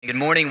Good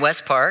morning,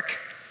 West Park.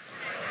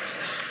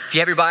 If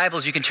you have your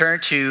Bibles, you can turn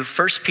to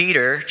 1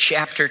 Peter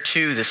chapter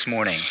 2 this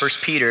morning. 1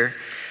 Peter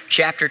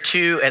chapter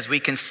 2 as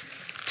we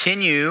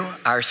continue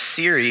our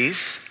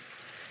series,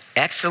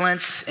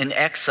 Excellence in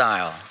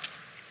Exile,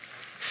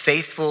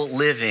 Faithful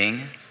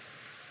Living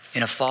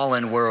in a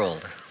Fallen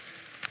World.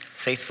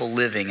 Faithful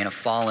Living in a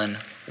Fallen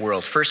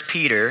World. 1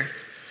 Peter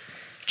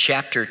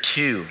chapter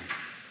 2.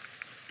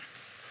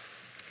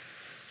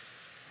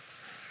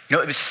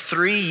 It was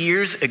 3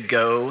 years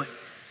ago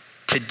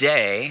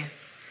today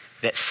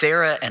that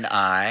Sarah and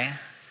I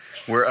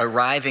were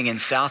arriving in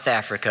South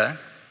Africa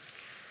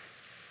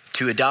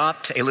to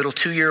adopt a little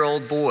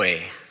 2-year-old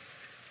boy,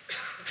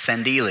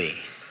 Sandile,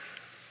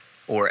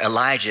 or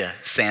Elijah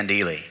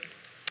Sandile.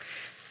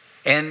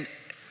 And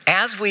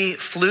as we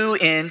flew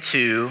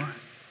into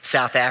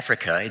South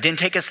Africa, it didn't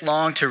take us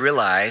long to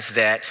realize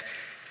that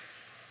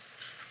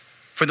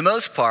for the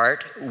most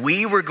part,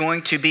 we were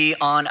going to be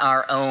on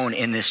our own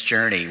in this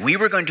journey. We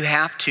were going to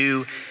have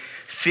to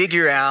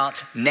figure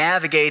out,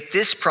 navigate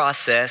this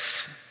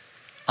process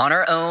on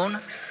our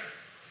own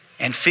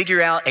and figure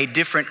out a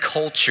different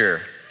culture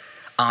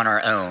on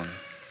our own.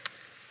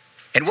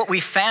 And what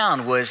we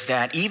found was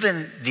that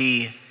even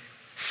the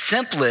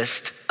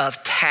simplest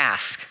of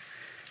tasks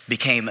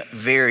became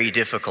very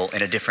difficult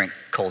in a different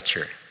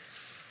culture.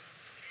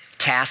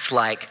 Tasks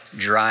like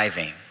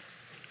driving.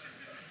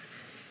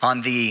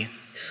 On the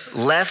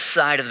left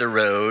side of the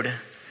road,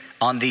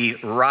 on the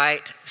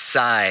right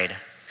side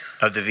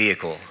of the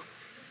vehicle.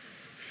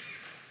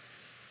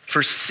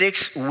 For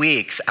 6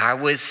 weeks, I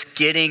was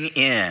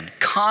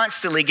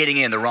constantly getting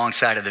in the wrong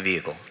side of the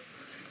vehicle.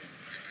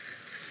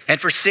 And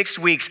for 6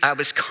 weeks, I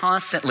was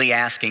constantly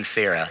asking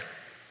Sarah,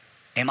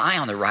 am I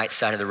on the right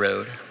side of the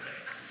road?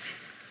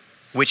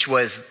 Which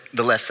was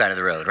the left side of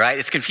the road, right?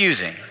 It's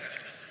confusing.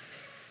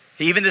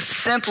 Even the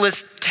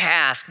simplest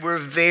tasks were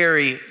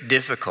very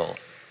difficult.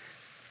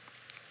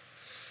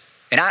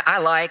 And I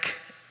like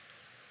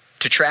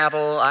to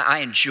travel. I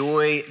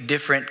enjoy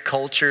different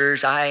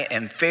cultures. I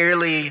am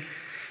fairly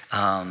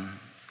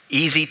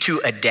easy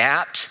to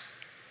adapt.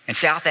 And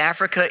South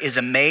Africa is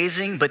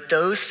amazing, but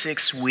those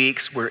 6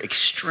 weeks were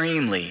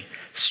extremely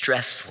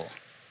stressful.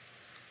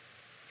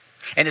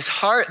 And as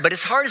hard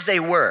as they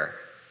were,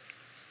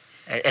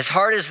 as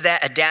hard as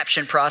that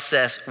adaptation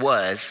process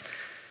was,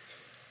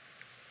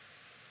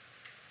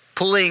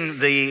 pulling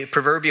the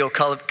proverbial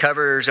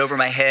covers over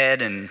my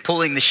head and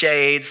pulling the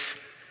shades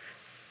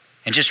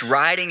and just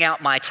riding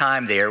out my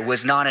time there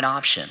was not an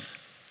option.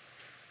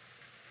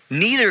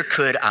 Neither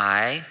could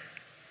I,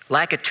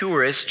 like a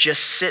tourist,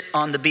 just sit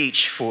on the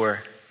beach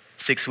for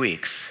 6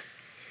 weeks.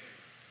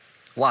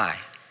 Why?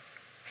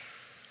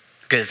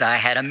 Because I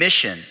had a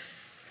mission.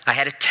 I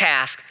had a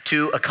task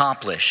to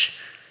accomplish: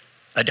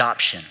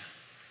 adoption.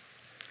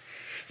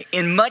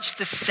 In much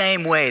the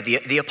same way,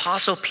 the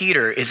Apostle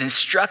Peter is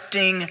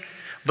instructing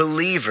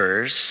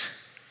believers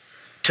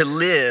to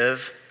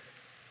live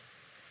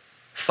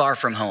far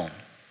from home.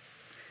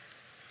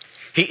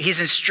 He's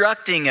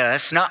instructing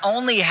us not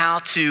only how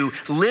to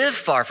live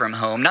far from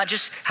home, not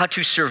just how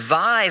to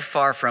survive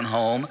far from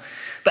home,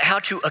 but how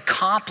to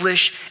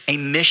accomplish a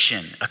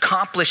mission,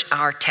 accomplish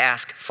our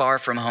task far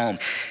from home.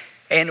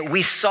 And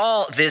we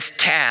saw this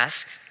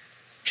task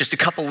just a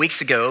couple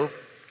weeks ago.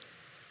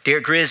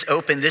 Derek Grizz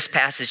opened this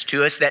passage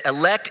to us that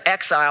elect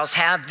exiles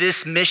have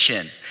this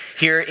mission.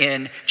 Here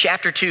in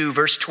chapter 2,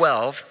 verse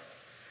 12,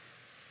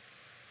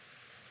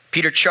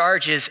 Peter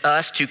charges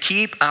us to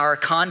keep our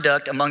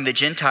conduct among the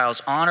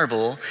Gentiles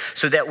honorable,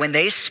 so that when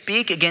they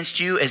speak against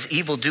you as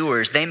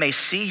evildoers, they may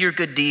see your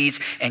good deeds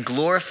and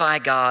glorify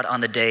God on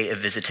the day of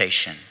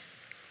visitation.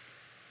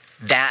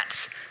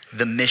 That's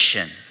the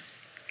mission.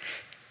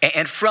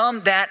 And from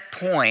that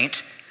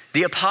point,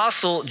 the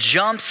apostle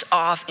jumps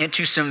off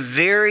into some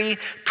very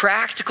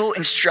practical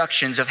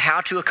instructions of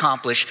how to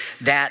accomplish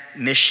that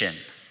mission.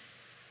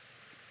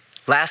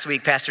 Last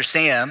week, Pastor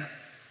Sam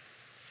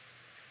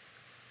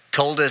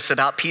told us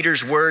about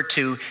Peter's word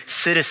to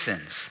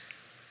citizens.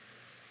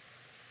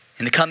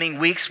 In the coming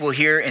weeks, we'll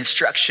hear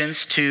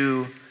instructions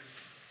to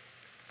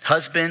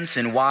husbands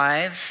and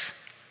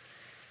wives,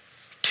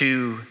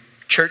 to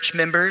church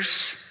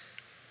members.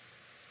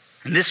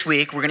 And this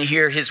week, we're going to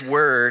hear his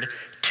word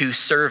to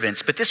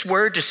servants. But this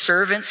word to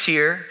servants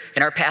here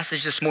in our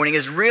passage this morning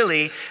is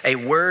really a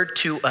word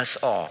to us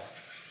all.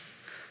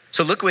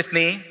 So look with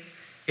me,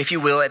 if you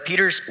will, at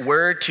Peter's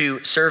word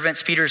to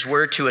servants, Peter's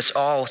word to us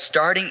all,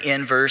 starting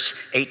in verse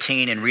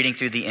 18 and reading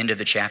through the end of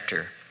the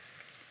chapter.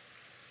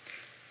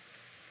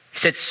 He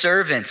said,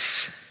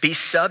 "Servants, be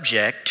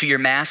subject to your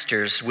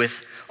masters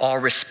with all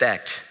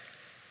respect,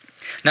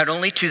 not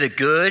only to the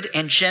good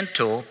and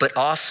gentle, but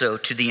also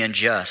to the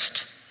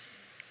unjust.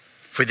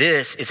 For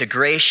this is a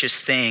gracious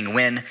thing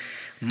when,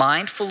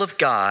 mindful of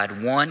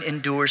God, one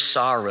endures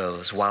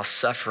sorrows while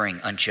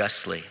suffering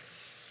unjustly.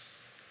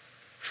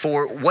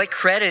 For what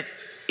credit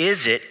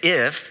is it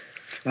if,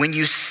 when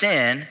you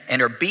sin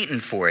and are beaten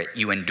for it,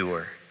 you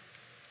endure?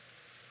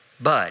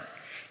 But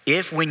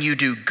If when you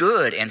do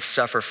good and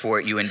suffer for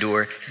it you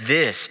endure,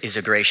 this is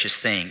a gracious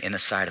thing in the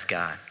sight of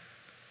God.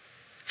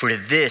 For to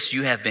this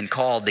you have been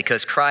called,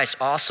 because Christ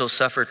also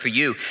suffered for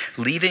you,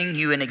 leaving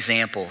you an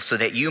example so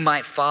that you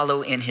might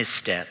follow in his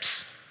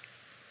steps.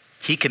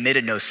 He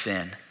committed no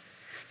sin,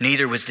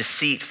 neither was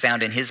deceit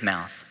found in his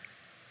mouth.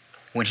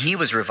 When he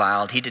was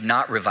reviled, he did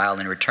not revile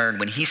in return.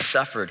 When he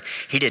suffered,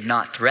 he did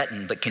not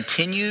threaten, but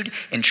continued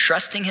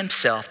entrusting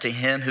himself to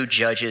him who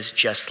judges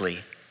justly.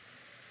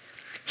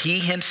 He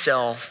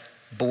himself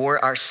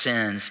bore our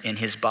sins in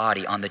his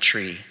body on the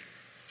tree,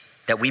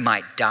 that we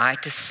might die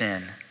to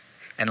sin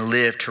and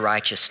live to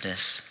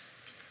righteousness.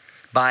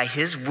 By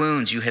his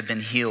wounds you have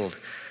been healed,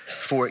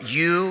 for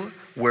you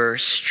were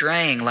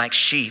straying like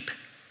sheep,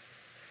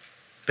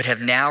 but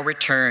have now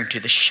returned to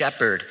the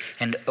shepherd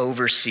and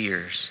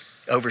overseer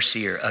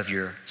of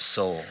your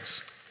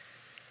souls.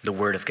 The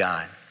word of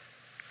God.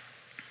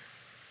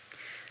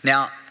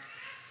 Now,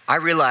 I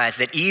realize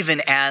that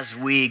even as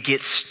we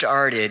get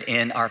started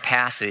in our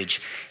passage,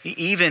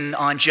 even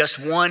on just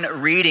one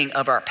reading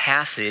of our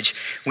passage,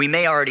 we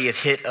may already have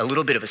hit a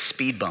little bit of a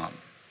speed bump.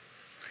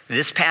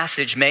 This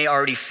passage may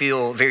already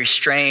feel very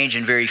strange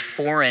and very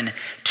foreign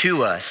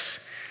to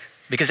us,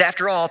 because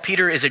after all,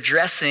 Peter is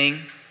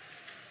addressing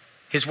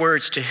his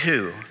words to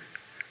who?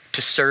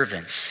 To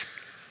servants.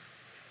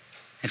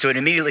 And so it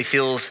immediately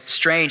feels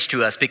strange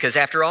to us, because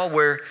after all,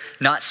 we're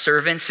not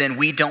servants and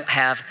we don't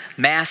have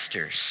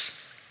masters.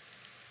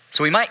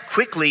 So we might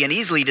quickly and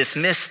easily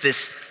dismiss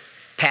this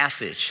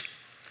passage.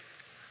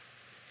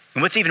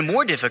 And what's even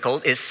more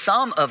difficult is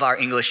some of our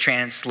English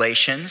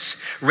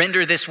translations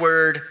render this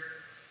word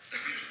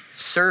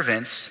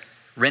servants,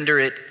 render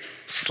it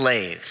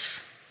slaves.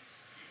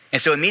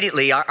 And so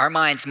immediately our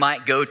minds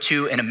might go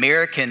to an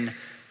American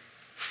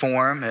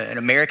form, an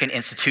American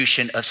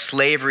institution of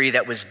slavery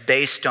that was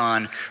based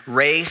on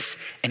race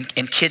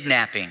and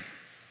kidnapping.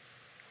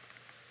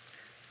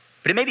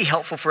 But it may be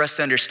helpful for us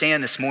to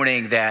understand this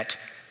morning that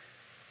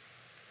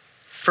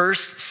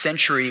first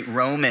century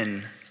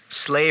Roman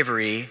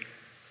slavery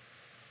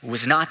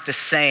was not the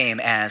same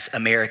as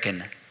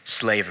American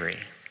slavery.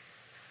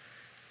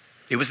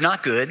 It was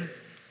not good.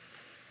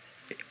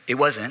 It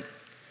wasn't.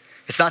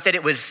 It's not that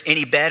it was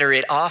any better.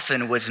 It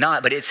often was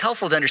not. But it's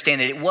helpful to understand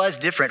that it was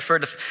different.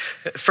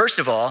 First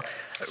of all,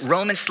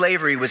 Roman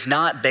slavery was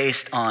not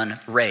based on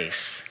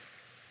race.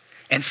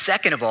 And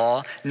second of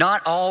all,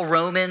 not all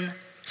Roman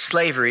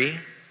slavery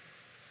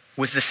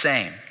was the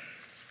same.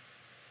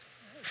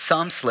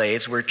 Some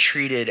slaves were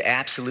treated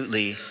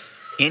absolutely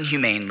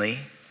inhumanely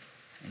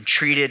and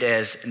treated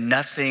as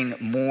nothing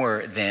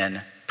more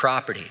than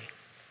property.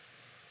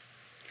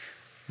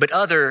 But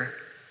other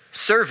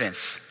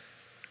servants,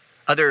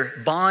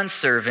 other bond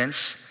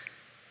servants,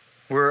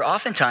 were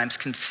oftentimes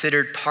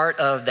considered part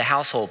of the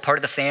household, part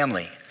of the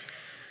family.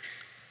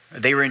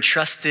 They were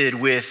entrusted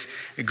with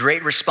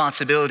great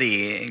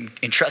responsibility,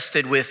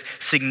 entrusted with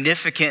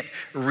significant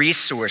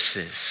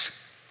resources.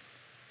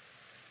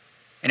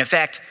 And in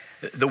fact,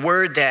 the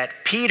word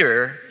that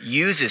Peter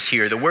uses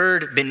here, the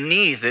word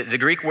beneath, the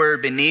Greek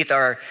word beneath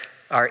our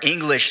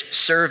English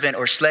servant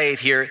or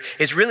slave here,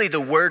 is really the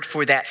word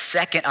for that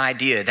second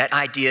idea, that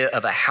idea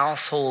of a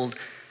household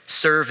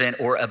servant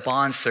or a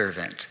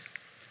bondservant.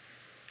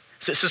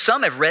 So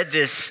some have read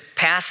this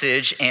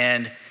passage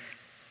and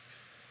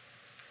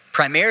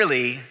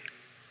primarily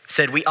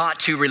said we ought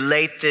to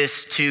relate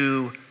this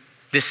to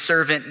this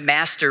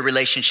servant-master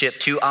relationship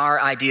to our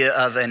idea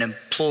of an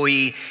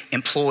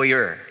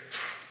employee-employer.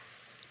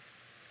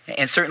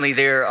 And certainly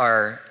there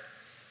are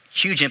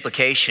huge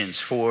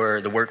implications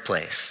for the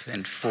workplace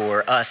and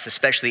for us,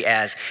 especially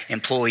as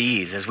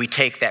employees, as we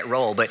take that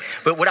role. But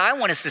what I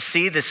want us to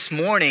see this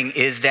morning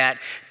is that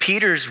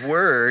Peter's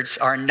words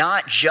are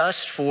not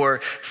just for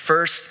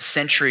first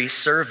century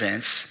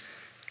servants,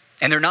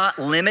 and they're not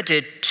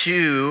limited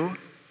to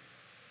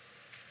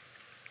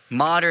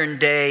modern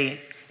day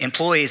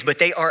employees, but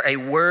they are a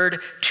word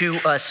to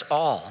us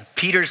all.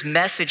 Peter's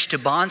message to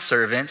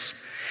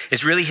bondservants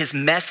is really his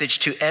message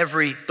to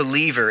every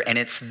believer, and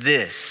it's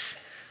this: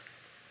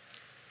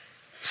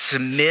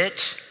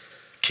 submit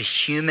to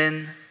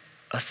human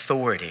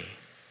authority.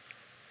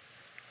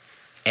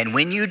 And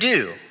when you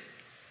do,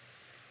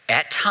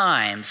 at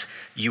times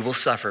you will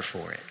suffer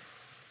for it.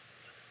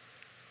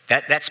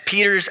 That's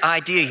Peter's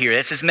idea here.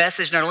 That's his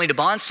message not only to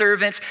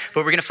bondservants, but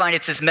we're going to find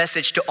it's his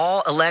message to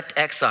all elect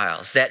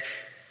exiles, that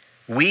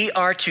we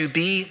are to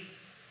be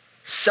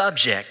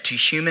subject to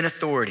human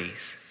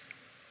authorities.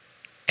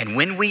 And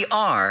when we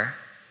are,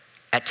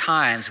 at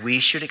times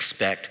we should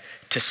expect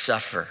to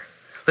suffer.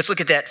 Let's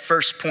look at that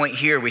first point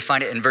here. We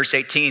find it in verse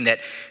 18, that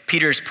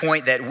Peter's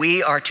point that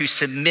we are to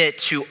submit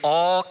to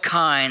all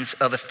kinds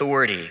of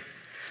authority.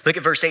 Look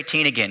at verse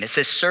 18 again. It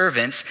says,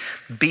 servants,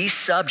 be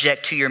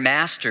subject to your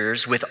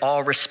masters with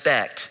all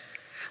respect,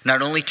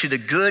 not only to the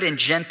good and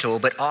gentle,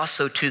 but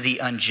also to the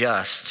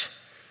unjust.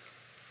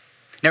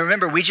 Now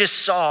remember, we just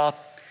saw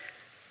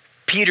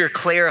Peter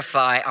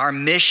clarify our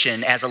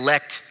mission as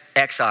elect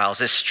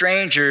exiles, as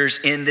strangers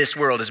in this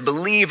world, as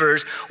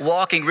believers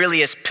walking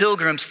really as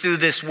pilgrims through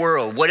this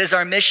world. What is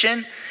our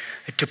mission?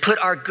 To put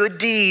our good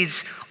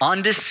deeds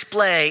on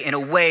display in a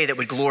way that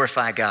would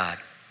glorify God.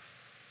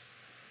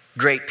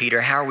 Great,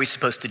 Peter. How are we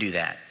supposed to do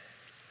that?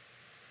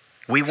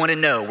 We want to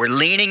know. We're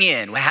leaning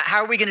in.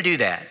 How are we going to do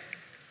that?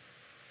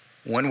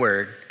 One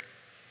word,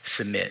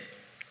 submit.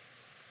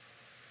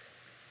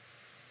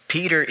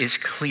 Peter is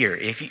clear.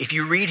 If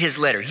you read his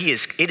letter,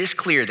 it is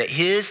clear that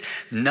his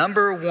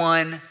number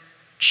one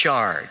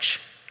charge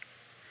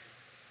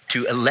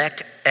to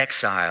elect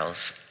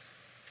exiles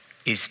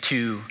is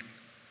to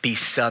be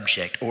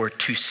subject or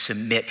to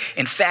submit.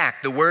 In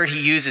fact, the word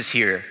he uses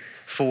here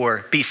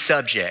for be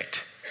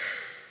subject,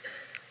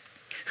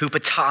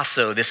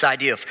 hupotasso, this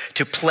idea of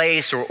to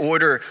place or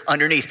order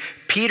underneath,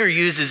 Peter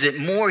uses it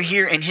more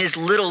here in his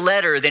little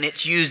letter than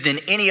it's used in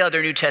any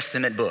other New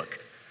Testament book.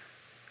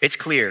 It's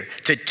clear.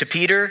 To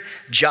Peter,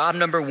 job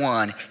number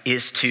one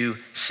is to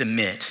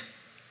submit.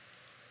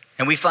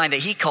 And we find that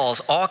he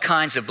calls all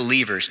kinds of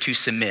believers to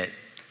submit.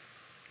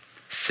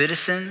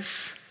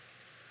 Citizens,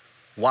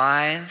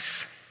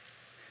 wives,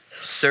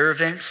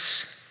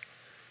 servants,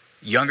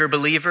 younger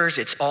believers,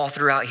 it's all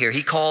throughout here.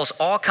 He calls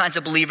all kinds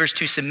of believers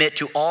to submit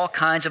to all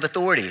kinds of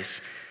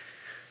authorities,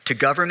 to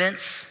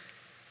governments,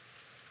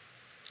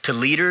 to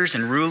leaders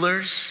and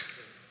rulers,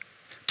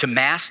 to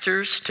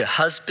masters, to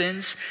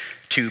husbands,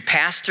 to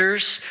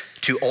pastors,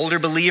 to older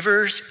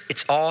believers.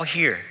 It's all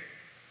here.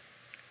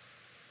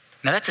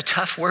 Now that's a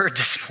tough word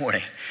this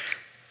morning.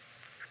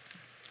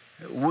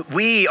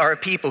 We are a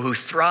people who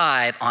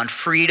thrive on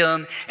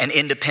freedom and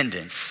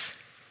independence.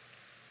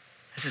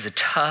 This is a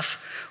tough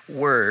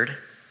word,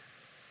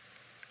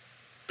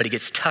 but it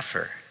gets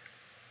tougher,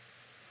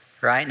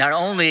 right? Not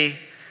only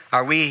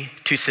are we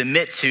to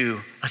submit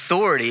to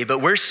authority, but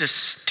we're to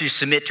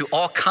submit to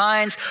all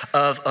kinds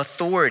of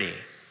authority.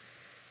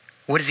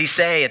 What does he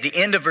say at the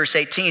end of verse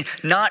 18?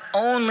 Not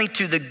only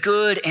to the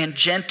good and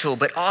gentle,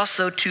 but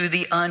also to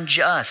the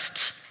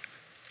unjust.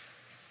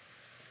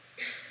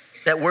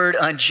 That word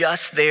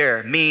unjust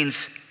there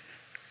means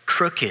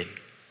crooked,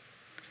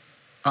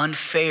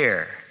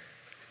 unfair,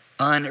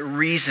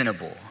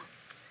 unreasonable,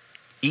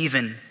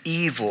 even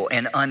evil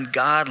and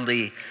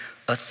ungodly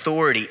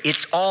authority.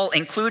 It's all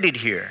included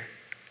here.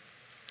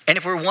 And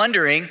if we're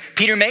wondering,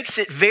 Peter makes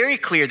it very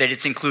clear that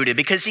it's included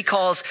because he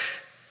calls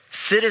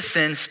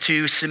citizens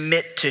to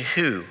submit to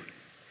who?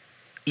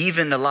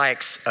 Even the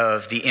likes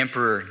of the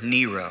Emperor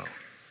Nero.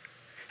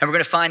 And we're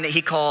going to find that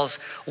he calls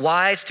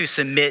wives to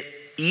submit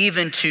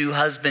even to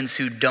husbands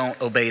who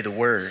don't obey the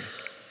word.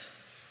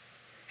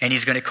 And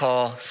he's going to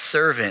call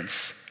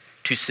servants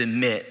to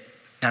submit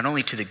not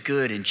only to the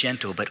good and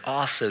gentle, but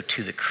also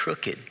to the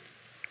crooked,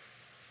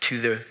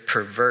 to the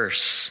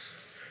perverse.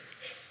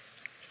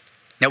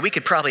 Now we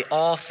could probably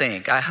all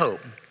think, I hope,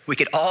 we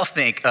could all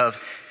think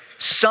of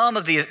some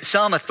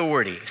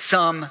authority,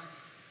 some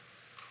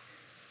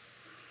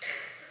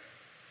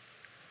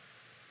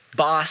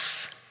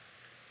boss,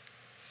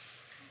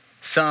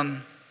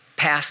 some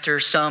pastor,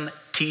 some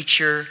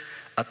teacher,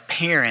 a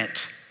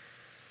parent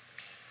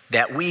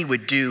that we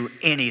would do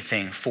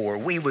anything for.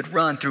 We would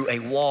run through a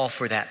wall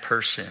for that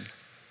person.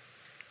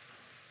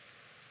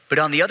 But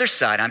on the other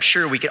side, I'm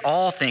sure we could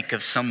all think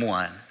of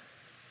someone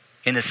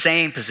in the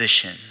same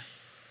position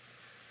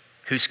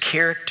whose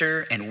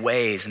character and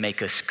ways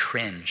make us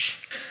cringe.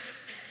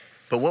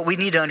 But what we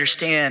need to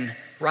understand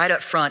right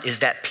up front is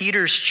that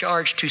Peter's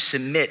charge to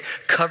submit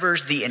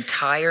covers the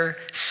entire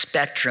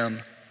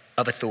spectrum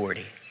of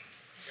authority.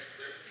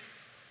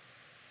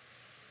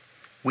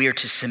 We are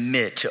to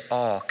submit to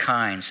all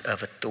kinds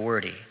of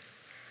authority.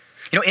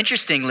 You know,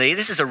 interestingly,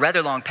 this is a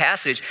rather long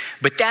passage,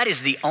 but that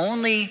is the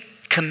only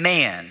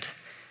command,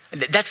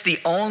 that's the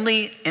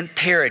only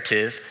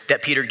imperative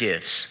that Peter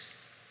gives.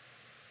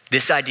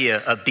 This idea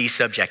of be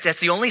subject. That's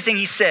the only thing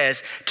he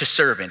says to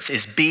servants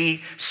is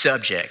be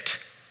subject.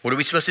 What are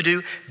we supposed to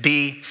do?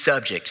 Be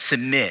subject,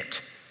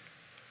 submit.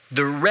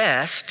 The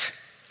rest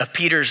of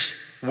Peter's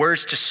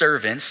words to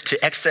servants,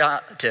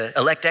 to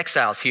elect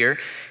exiles here,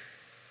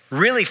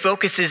 really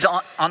focuses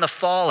on the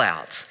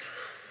fallout.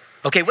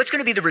 Okay, what's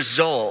going to be the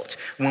result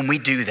when we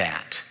do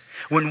that?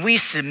 When we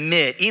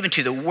submit even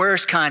to the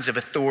worst kinds of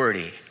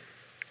authority?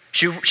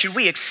 Should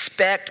we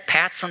expect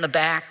pats on the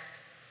back?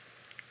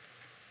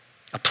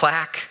 A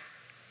plaque?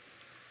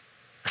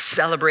 A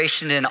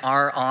celebration in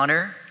our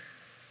honor?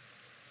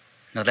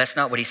 No, that's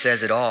not what he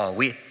says at all.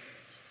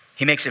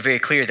 He makes it very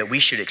clear that we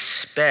should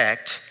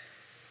expect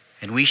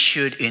and we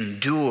should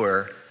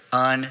endure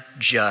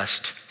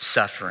unjust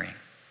suffering.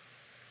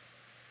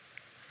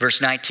 Verse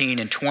 19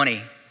 and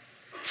 20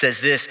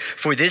 says this,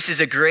 "For this is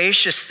a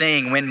gracious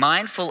thing when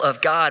mindful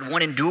of God,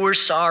 one endures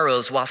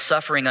sorrows while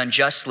suffering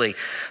unjustly.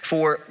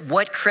 For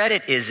what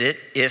credit is it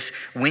if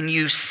when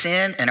you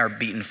sin and are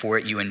beaten for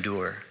it, you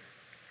endure?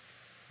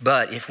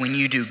 But if when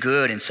you do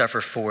good and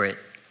suffer for it,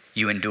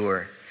 you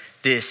endure,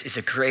 this is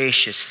a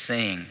gracious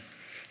thing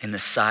in the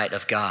sight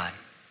of God."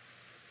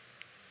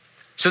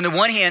 So on the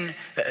one hand,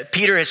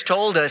 Peter has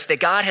told us that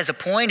God has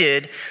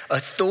appointed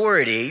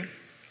authority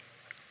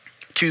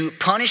to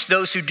punish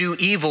those who do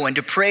evil and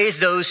to praise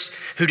those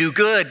who do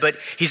good. But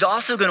he's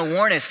also going to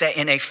warn us that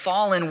in a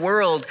fallen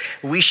world,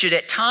 we should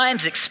at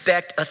times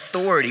expect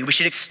authority. We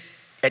should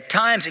at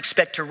times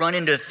expect to run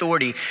into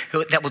authority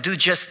that will do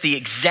just the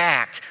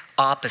exact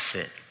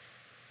opposite.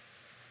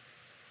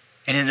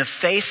 And in the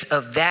face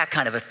of that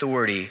kind of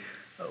authority,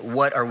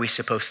 what are we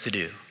supposed to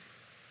do?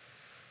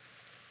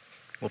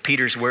 Well,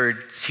 Peter's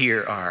words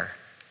here are,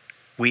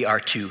 we are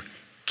to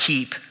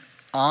keep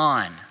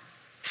on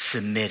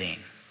submitting.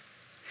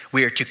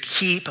 We are to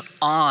keep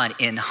on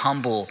in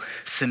humble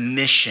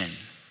submission.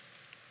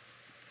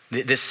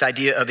 This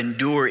idea of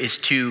endure is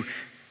to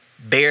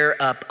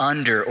bear up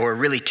under, or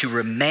really to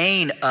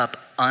remain up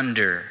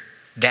under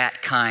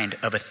that kind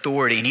of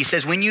authority. And he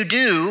says, when you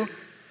do,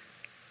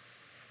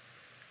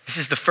 this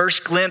is the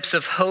first glimpse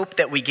of hope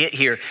that we get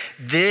here.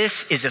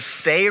 This is a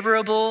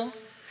favorable,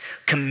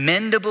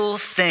 commendable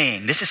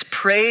thing. This is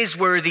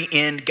praiseworthy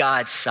in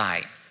God's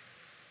sight.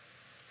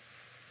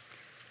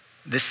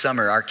 This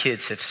summer, our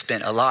kids have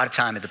spent a lot of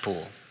time at the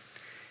pool.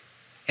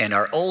 And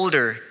our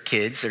older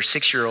kids, their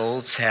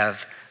 6-year-olds,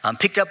 have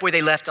picked up where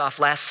they left off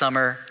last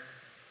summer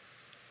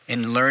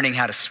in learning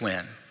how to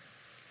swim.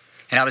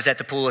 And I was at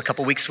the pool a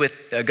couple weeks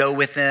ago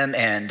with them,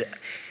 and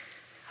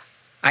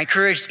I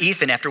encouraged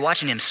Ethan, after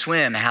watching him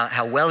swim,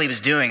 how well he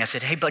was doing. I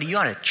said, hey, buddy, you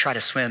ought to try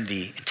to swim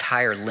the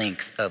entire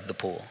length of the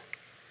pool.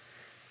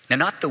 Now,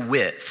 not the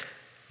width,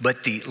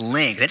 but the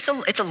length. It's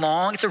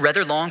a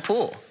rather long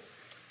pool.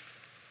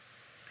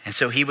 And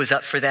so he was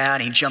up for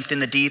that. He jumped in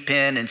the deep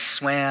end and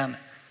swam.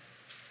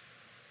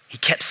 He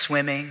kept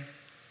swimming.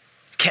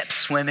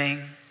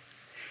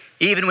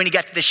 Even when he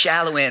got to the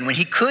shallow end, when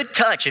he could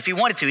touch, if he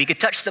wanted to, he could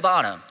touch the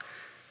bottom,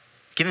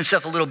 give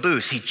himself a little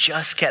boost. He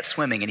just kept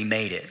swimming and he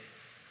made it.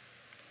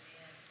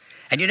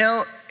 And you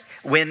know,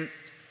 when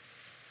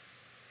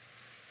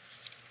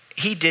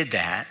he did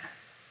that,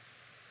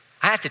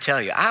 I have to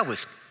tell you, I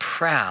was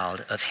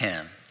proud of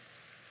him.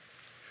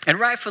 And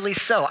rightfully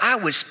so. I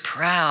was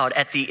proud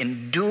at the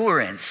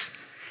endurance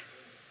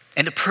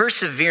and the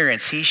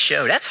perseverance he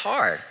showed. That's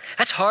hard.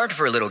 That's hard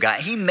for a little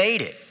guy. He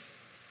made it.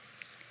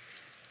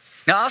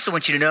 Now, I also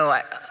want you to know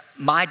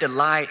my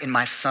delight in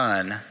my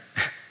son,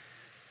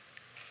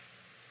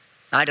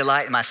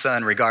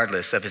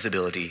 regardless of his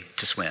ability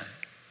to swim.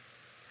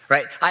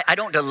 Right? I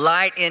don't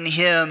delight in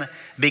him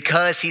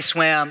because he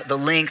swam the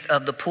length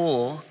of the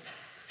pool,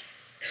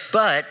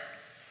 but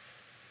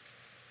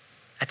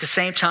at the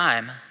same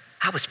time,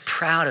 I was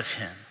proud of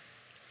him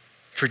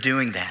for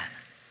doing that.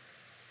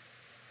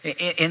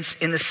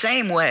 In the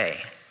same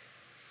way,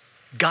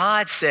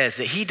 God says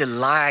that he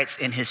delights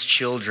in his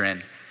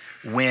children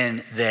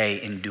when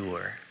they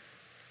endure.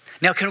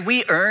 Now, can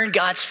we earn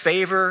God's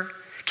favor?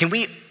 Can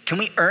we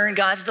earn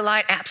God's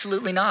delight?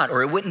 Absolutely not,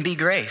 or it wouldn't be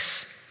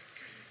grace.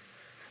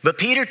 But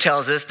Peter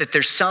tells us that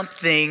there's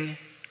something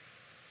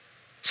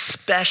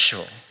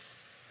special,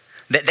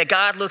 that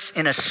God looks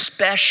in a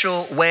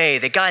special way,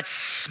 that God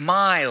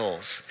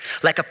smiles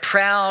like a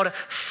proud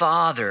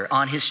father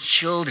on his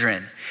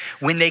children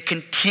when they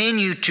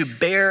continue to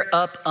bear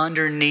up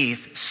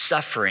underneath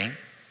suffering.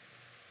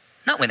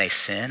 Not when they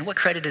sin, what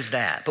credit is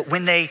that? But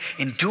when they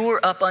endure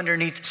up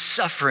underneath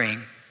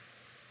suffering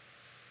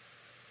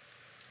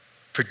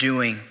for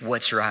doing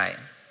what's right.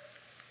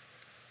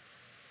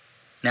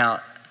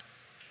 Now,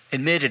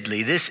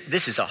 admittedly, this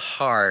is a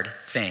hard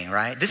thing,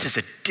 right? This is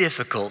a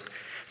difficult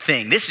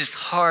thing. This is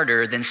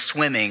harder than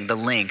swimming the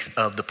length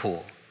of the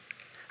pool,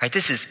 right?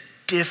 This is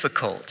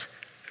difficult.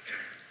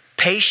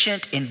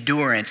 Patient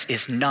endurance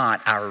is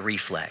not our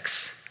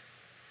reflex,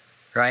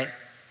 right?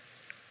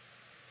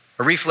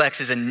 A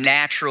reflex is a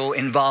natural,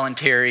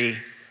 involuntary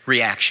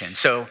reaction.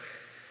 So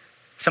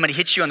somebody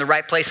hits you on the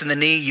right place in the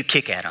knee, you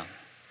kick at them.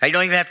 Right? You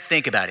don't even have to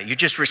think about it. You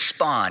just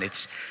respond.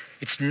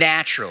 It's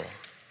natural.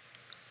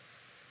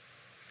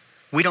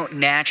 We don't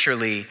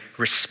naturally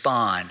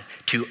respond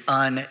to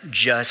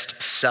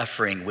unjust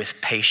suffering with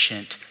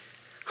patient,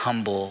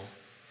 humble,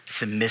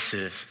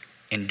 submissive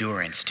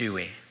endurance, do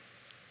we?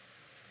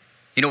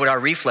 You know what our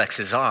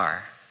reflexes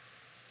are?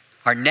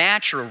 Our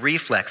natural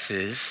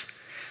reflexes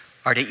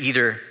are to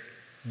either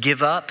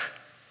give up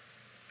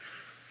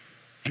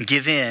and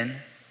give in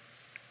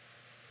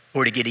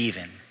or to get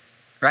even,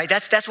 right?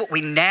 That's what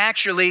we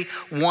naturally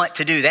want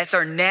to do. That's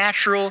our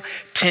natural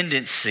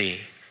tendency,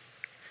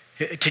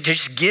 to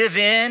just give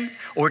in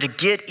or to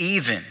get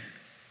even.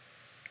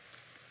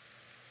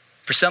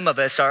 For some of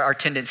us, our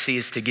tendency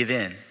is to give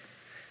in.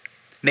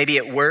 Maybe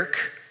at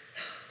work,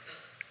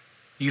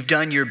 you've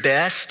done your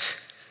best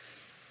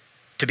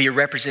to be a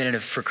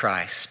representative for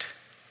Christ.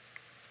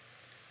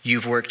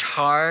 You've worked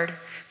hard.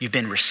 You've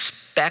been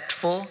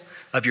respectful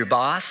of your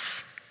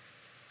boss.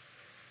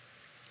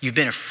 You've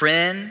been a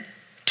friend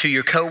to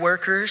your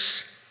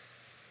coworkers.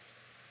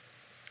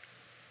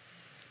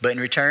 But in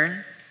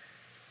return,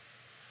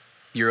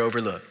 you're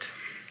overlooked.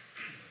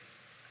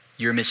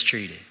 You're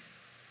mistreated.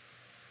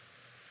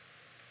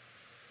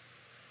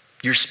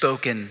 You're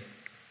spoken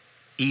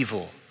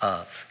evil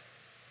of.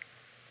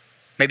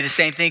 Maybe the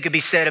same thing could be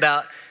said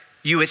about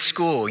you at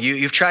school.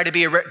 You've tried to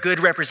be a good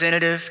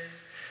representative,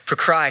 for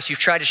Christ. You've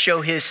tried to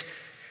show his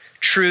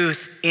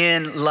truth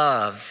in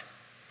love,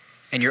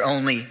 and you're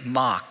only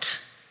mocked.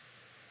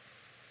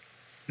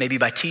 Maybe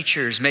by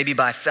teachers, maybe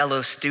by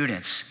fellow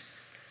students.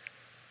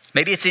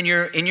 Maybe it's in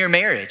your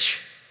marriage.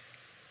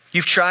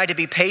 You've tried to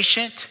be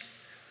patient.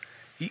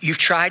 You've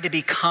tried to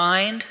be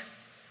kind.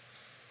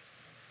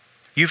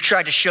 You've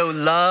tried to show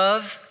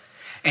love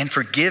and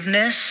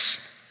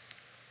forgiveness.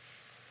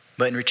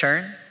 But in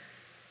return,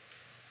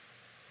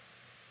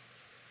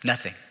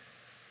 nothing.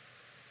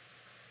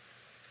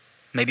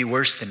 Maybe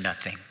worse than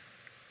nothing.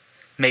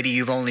 Maybe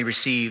you've only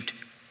received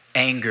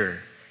anger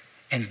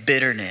and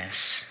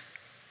bitterness,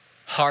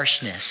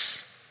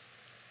 harshness.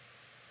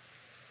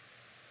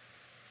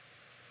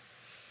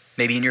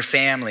 Maybe in your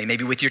family,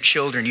 maybe with your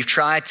children, you've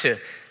tried to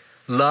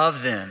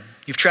love them.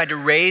 You've tried to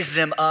raise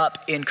them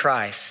up in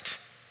Christ.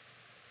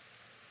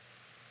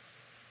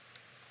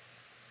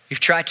 You've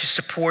tried to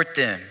support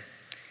them,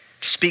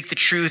 to speak the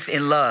truth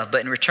in love,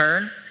 but in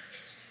return,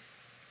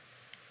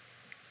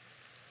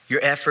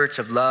 your efforts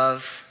of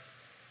love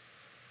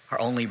are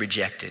only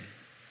rejected.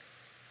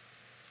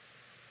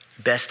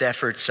 Best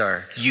efforts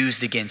are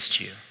used against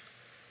you.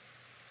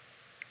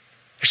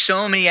 There's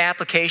so many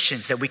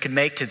applications that we could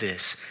make to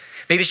this.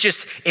 Maybe it's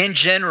just in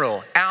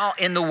general, out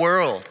in the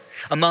world,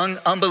 among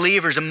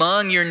unbelievers,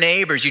 among your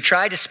neighbors. You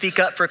try to speak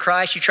up for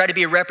Christ. You try to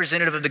be a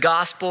representative of the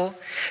gospel.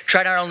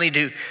 Try not only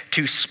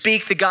to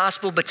speak the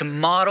gospel, but to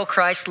model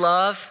Christ's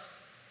love.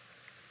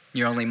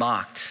 You're only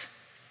mocked.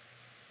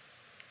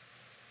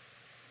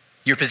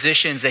 Your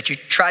positions that you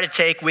try to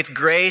take with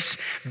grace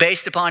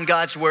based upon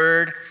God's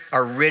word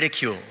are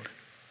ridiculed.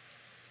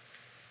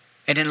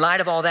 And in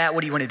light of all that,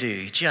 what do you want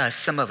to do?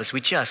 Some of us,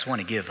 we just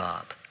want to give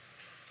up.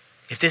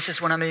 If this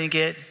is what I'm going to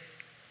get,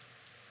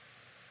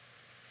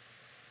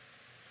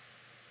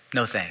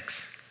 no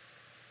thanks.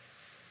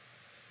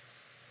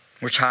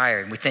 We're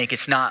tired. We think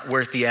it's not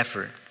worth the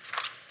effort.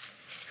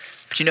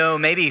 But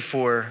maybe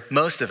for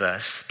most of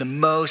us, the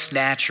most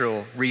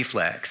natural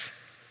reflex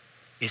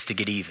is to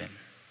get even.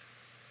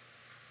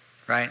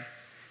 Right?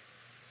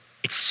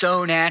 It's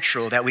so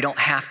natural that we don't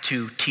have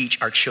to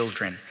teach our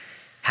children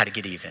how to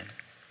get even.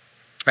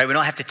 Right? We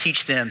don't have to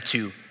teach them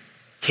to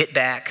hit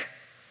back,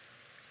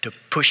 to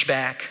push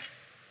back,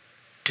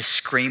 to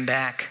scream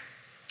back,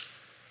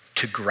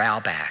 to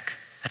growl back.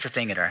 That's a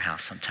thing at our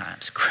house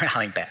sometimes,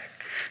 growling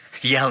back,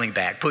 yelling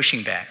back,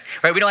 pushing back.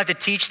 Right? We don't have to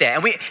teach that.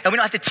 And we don't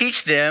have to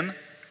teach them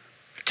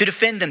to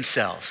defend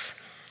themselves.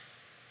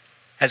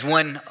 As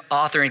one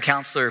author and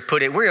counselor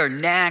put it, we are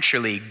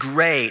naturally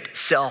great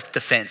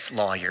self-defense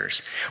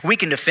lawyers. We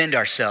can defend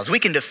ourselves. We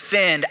can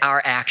defend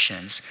our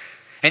actions.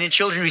 And in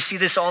children, we see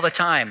this all the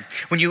time.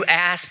 When you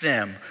ask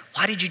them,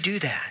 why did you do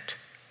that?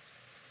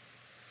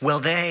 Well,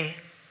 they,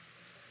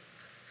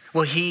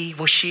 well, he,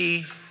 well,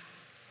 she,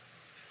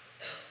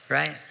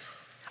 right?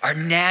 Our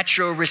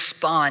natural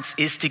response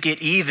is to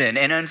get even.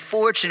 And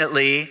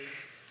unfortunately,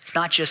 it's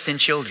not just in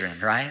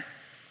children, right?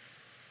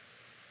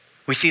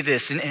 We see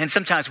this, and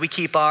sometimes we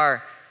keep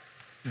our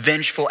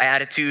vengeful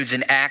attitudes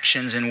and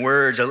actions and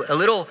words a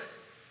little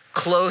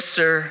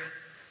closer,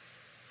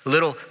 a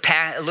little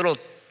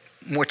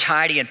more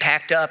tidy and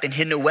packed up and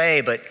hidden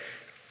away, but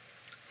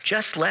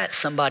just let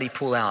somebody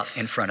pull out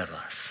in front of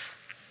us.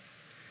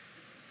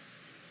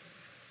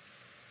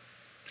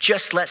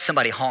 Just let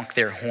somebody honk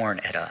their horn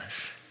at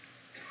us.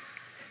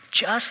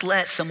 Just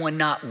let someone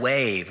not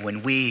wave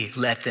when we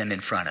let them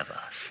in front of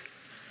us.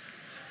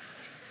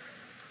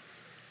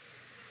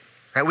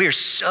 Right? We are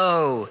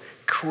so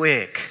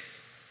quick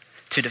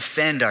to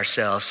defend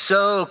ourselves,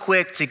 so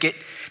quick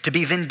to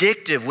be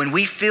vindictive when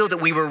we feel that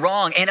we were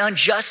wrong, and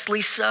unjustly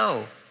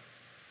so.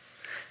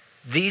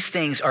 These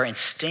things are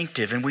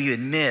instinctive, and we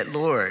admit,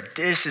 Lord,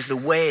 this is the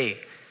way.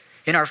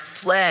 In our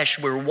flesh,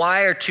 we're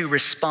wired to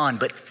respond,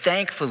 but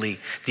thankfully,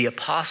 the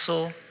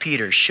Apostle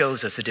Peter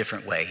shows us a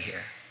different way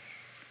here.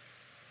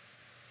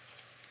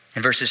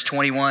 In verses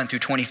 21 through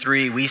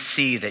 23, we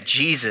see that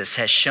Jesus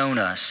has shown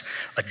us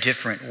a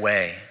different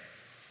way.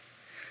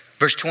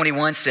 Verse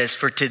 21 says,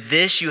 "For to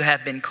this you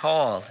have been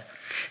called,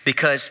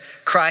 because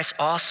Christ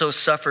also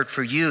suffered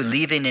for you,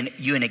 leaving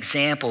you an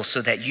example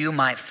so that you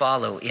might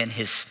follow in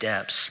his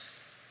steps."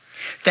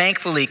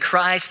 Thankfully,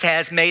 Christ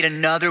has made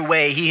another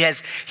way. He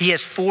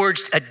has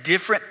forged a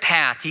different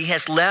path. He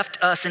has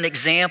left us an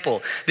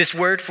example. This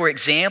word for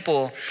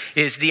example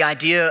is the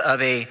idea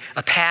of a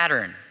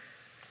pattern.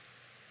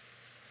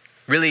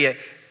 Really,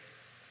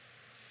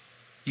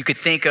 you could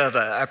think of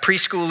a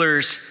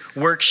preschooler's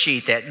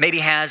worksheet that maybe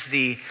has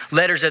the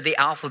letters of the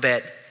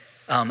alphabet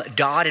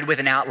dotted with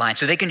an outline,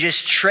 so they can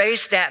just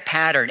trace that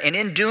pattern. And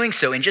in doing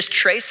so, in just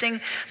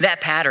tracing that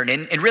pattern,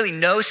 and really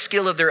no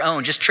skill of their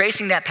own, just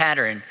tracing that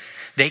pattern,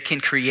 they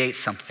can create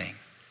something.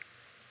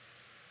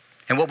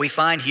 And what we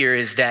find here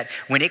is that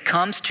when it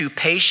comes to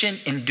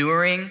patient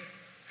enduring,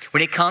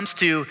 when it comes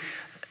to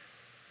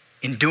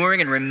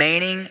enduring and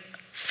remaining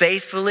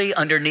faithfully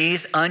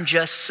underneath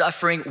unjust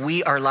suffering,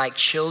 we are like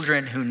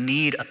children who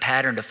need a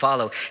pattern to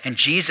follow, and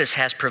Jesus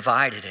has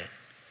provided it.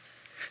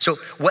 So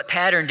what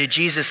pattern did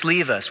Jesus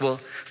leave us? Well,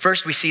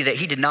 first we see that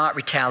he did not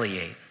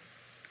retaliate.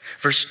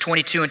 Verse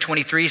 22 and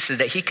 23 says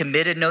that he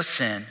committed no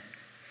sin,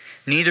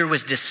 neither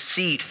was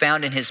deceit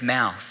found in his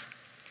mouth.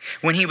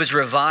 When he was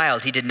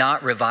reviled, he did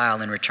not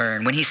revile in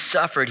return. When he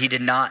suffered, he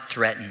did not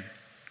threaten.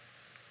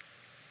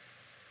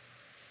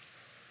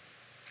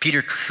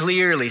 Peter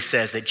clearly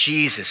says that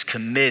Jesus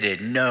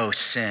committed no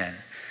sin.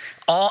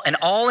 An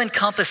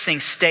all-encompassing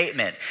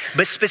statement,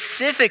 but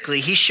specifically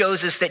he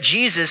shows us that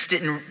Jesus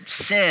didn't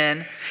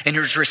sin in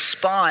his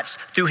response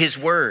through his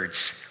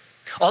words.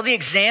 All the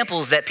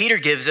examples that Peter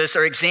gives us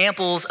are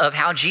examples of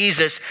how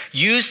Jesus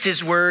used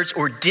his words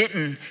or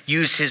didn't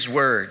use his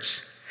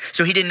words.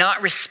 So he did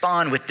not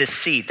respond with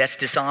deceit, that's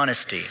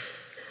dishonesty.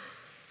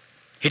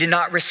 He did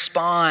not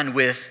respond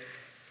with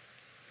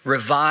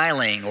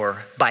reviling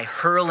or by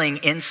hurling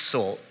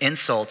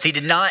insults. He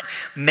did not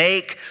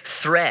make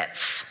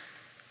threats.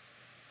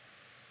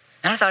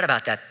 And I thought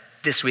about that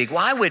this week.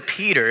 Why would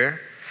Peter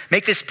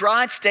make this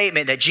broad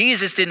statement that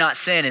Jesus did not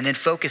sin and then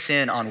focus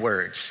in on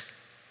words?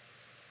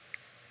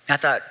 And I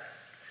thought,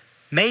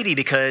 maybe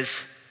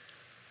because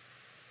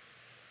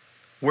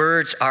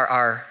words are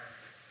our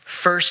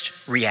first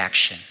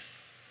reaction.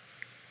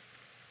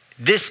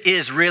 This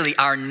is really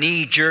our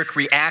knee-jerk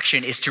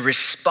reaction, is to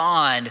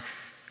respond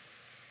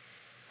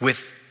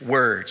with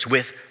words,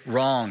 with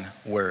wrong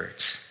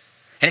words.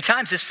 And at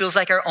times this feels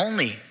like our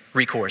only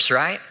recourse,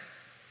 right?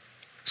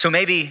 So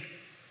maybe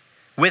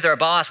with our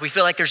boss, we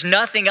feel like there's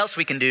nothing else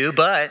we can do,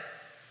 but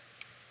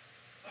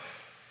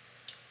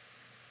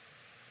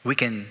we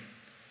can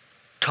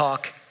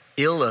talk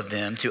ill of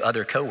them to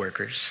other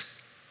coworkers.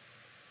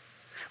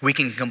 We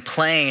can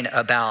complain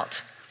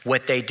about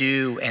what they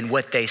do and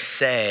what they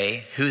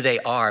say, who they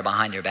are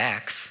behind their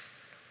backs.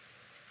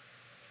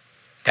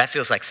 That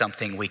feels like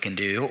something we can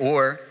do.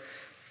 Or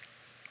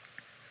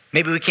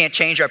maybe we can't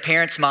change our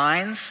parents'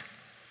 minds,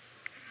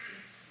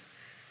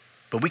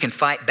 but we can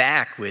fight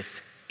back with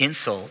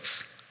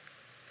insults.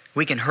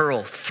 We can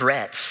hurl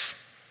threats.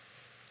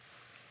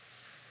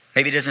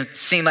 Maybe it doesn't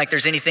seem like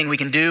there's anything we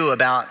can do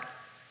about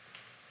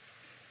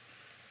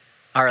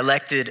our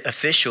elected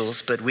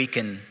officials, but we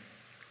can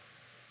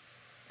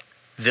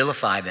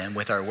vilify them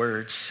with our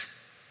words.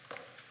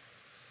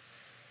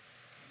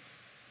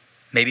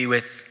 Maybe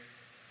with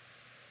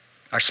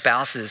our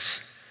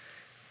spouses,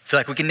 feel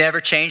like we can never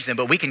change them,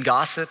 but we can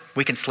gossip,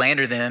 we can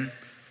slander them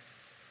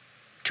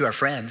to our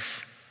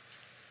friends.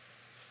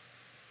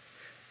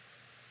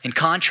 In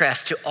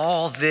contrast to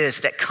all this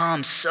that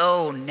comes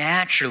so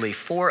naturally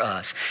for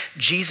us,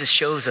 Jesus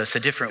shows us a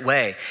different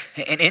way.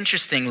 And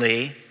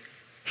interestingly,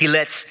 he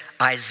lets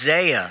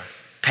Isaiah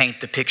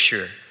paint the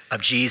picture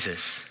of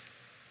Jesus.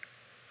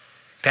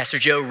 Pastor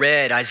Joe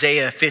read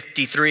Isaiah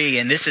 53,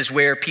 and this is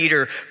where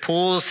Peter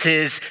pulls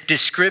his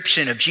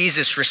description of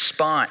Jesus'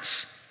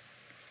 response.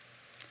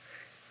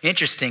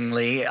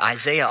 Interestingly,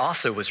 Isaiah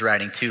also was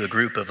writing to a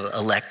group of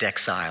elect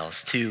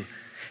exiles, to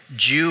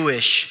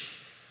Jewish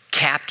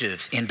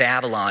captives in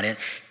Babylon.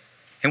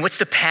 And what's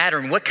the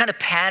pattern? What kind of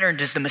pattern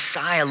does the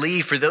Messiah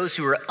leave for those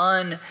who are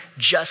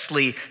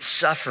unjustly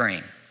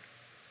suffering?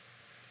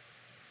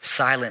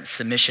 Silent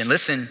submission.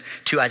 Listen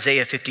to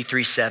Isaiah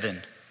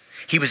 53:7.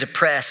 He was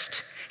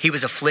oppressed, he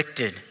was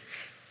afflicted,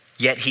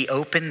 yet he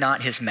opened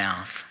not his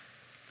mouth.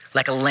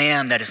 Like a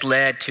lamb that is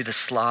led to the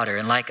slaughter,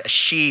 and like a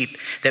sheep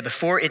that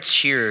before its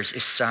shearers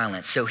is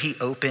silent, so he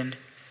opened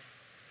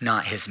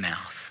not his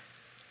mouth.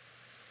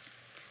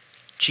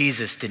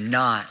 Jesus did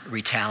not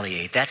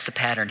retaliate. That's the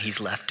pattern he's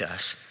left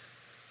us.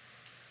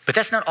 But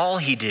that's not all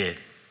he did.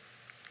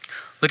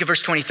 Look at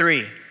verse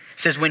 23. It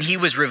says, when he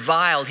was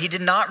reviled, he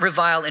did not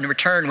revile in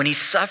return. When he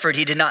suffered,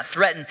 he did not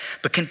threaten,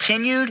 but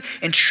continued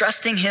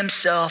entrusting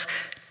himself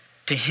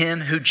to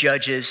him who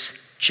judges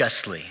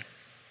justly.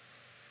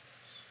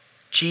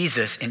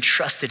 Jesus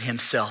entrusted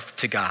himself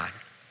to God.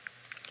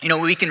 You know,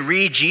 we can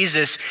read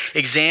Jesus'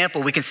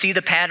 example. We can see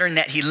the pattern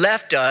that he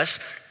left us,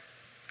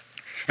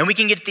 and we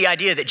can get the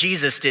idea that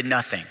Jesus did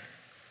nothing.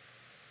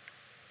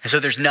 And so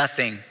there's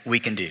nothing we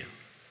can do.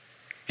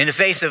 In the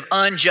face of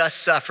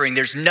unjust suffering,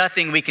 there's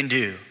nothing we can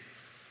do.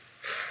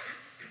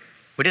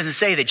 It doesn't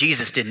say that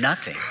Jesus did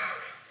nothing.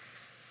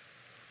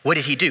 What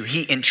did he do?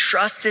 He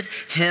entrusted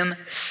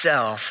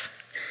himself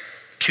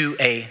to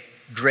a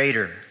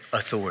greater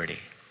authority.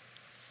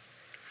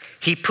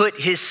 He put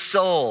his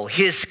soul,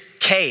 his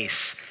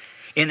case,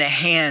 in the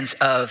hands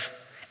of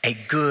a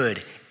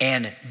good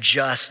and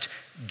just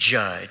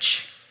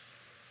judge.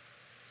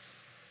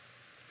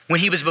 When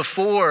he was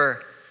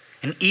before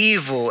an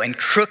evil and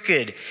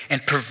crooked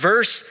and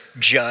perverse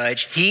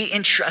judge, he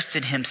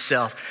entrusted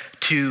himself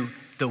to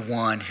the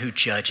one who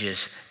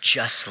judges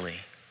justly.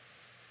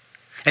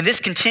 And this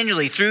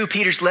continually through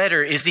Peter's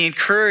letter is the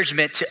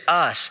encouragement to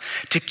us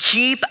to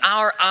keep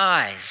our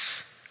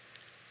eyes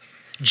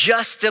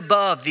just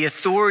above the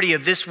authority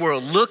of this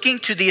world, looking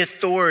to the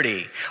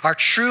authority, our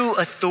true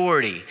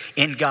authority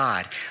in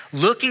God,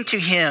 looking to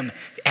him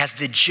as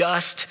the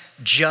just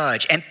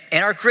judge. And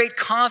our great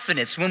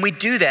confidence when we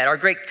do that, our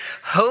great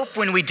hope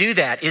when we do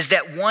that, is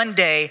that one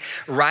day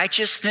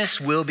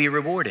righteousness will be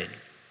rewarded.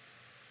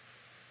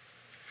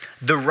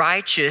 The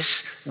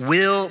righteous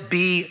will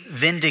be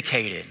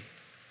vindicated.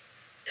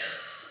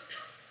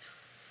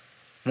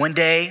 One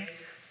day,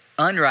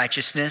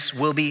 unrighteousness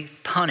will be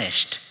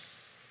punished.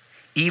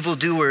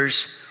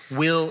 Evildoers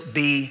will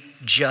be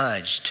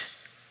judged.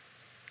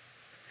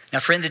 Now,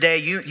 friend, today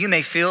you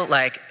may feel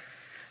like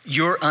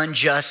your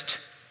unjust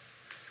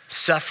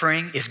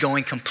suffering is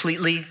going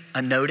completely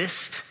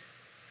unnoticed,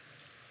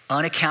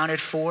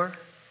 unaccounted for.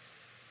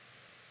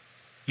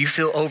 You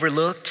feel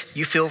overlooked.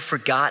 You feel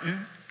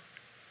forgotten.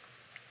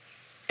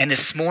 And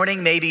this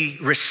morning, maybe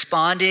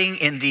responding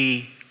in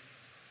the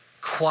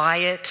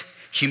quiet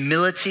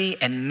humility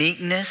and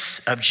meekness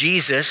of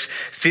Jesus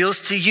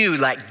feels to you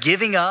like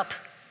giving up,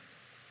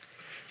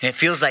 and it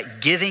feels like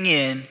giving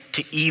in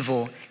to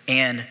evil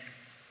and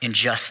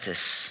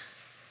injustice.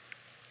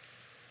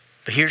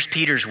 But here's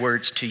Peter's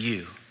words to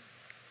you.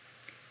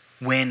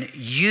 When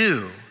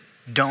you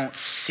don't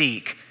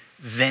seek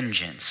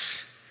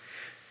vengeance,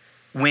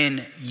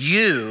 when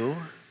you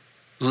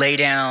lay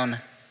down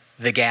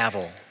the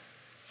gavel,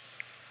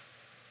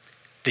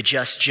 the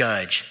just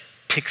judge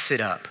picks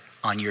it up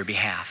on your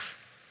behalf.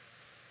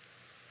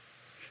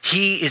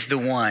 He is the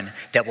one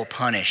that will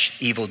punish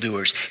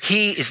evildoers.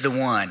 He is the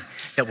one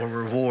that will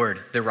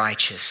reward the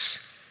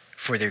righteous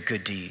for their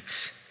good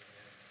deeds.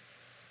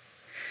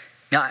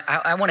 Now,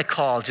 I want to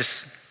call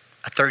just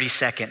a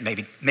 30-second,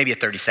 maybe a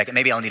 30-second,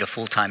 maybe I'll need a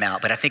full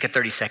timeout, but I think a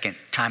 30-second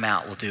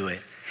timeout will do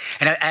it.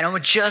 And I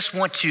just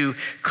want to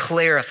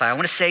clarify. I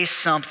want to say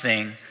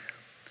something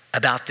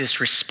about this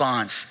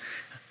response.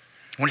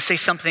 I want to say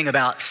something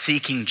about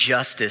seeking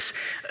justice,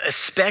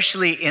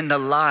 especially in the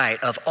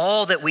light of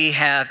all that we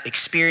have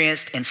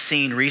experienced and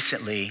seen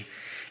recently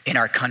in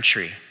our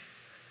country. And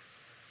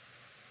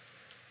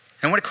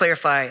I want to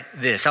clarify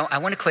this. I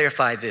want to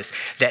clarify this,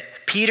 that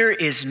Peter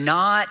is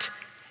not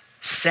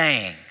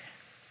saying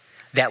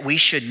that we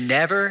should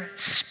never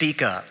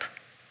speak up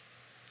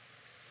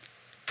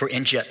for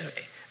injustice,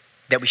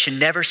 that we should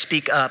never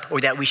speak up or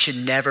that we should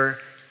never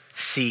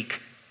seek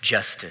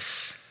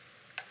justice.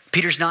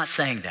 Peter's not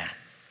saying that.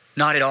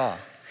 Not at all.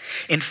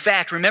 In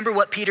fact, remember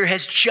what Peter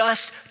has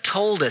just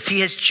told us. He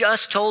has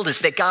just told us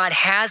that God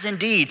has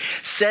indeed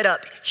set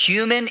up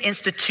human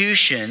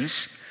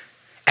institutions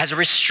as a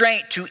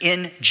restraint to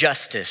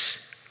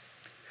injustice,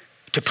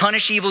 to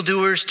punish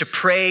evildoers, to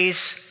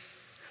praise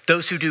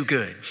those who do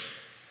good.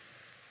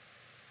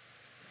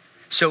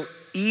 So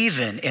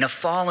even in a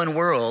fallen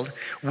world,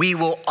 we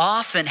will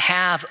often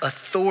have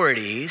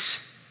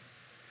authorities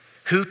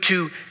who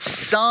to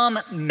some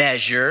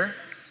measure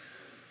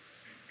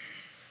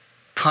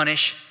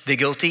punish the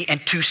guilty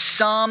and to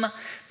some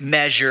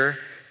measure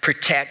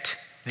protect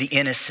the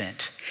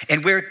innocent.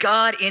 And where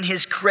God in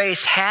his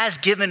grace has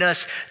given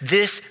us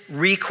this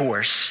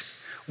recourse,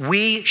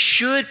 we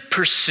should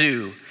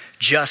pursue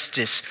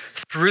justice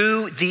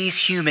through these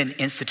human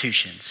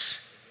institutions.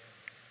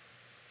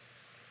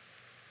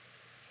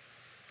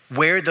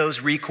 Where those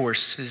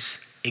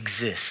recourses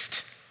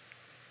exist.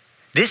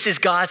 This is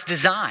God's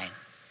design.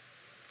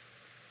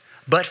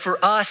 But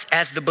for us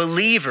as the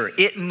believer,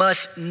 it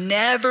must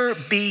never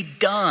be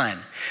done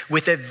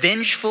with a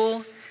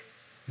vengeful,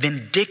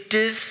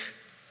 vindictive,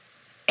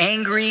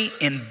 angry,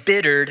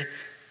 embittered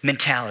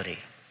mentality.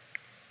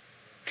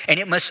 And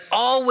it must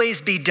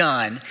always be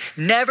done,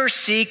 never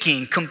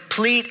seeking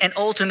complete and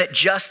ultimate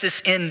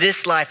justice in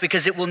this life,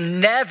 because it will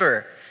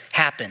never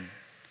happen.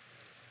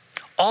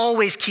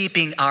 Always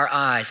keeping our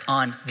eyes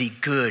on the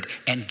good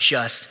and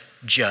just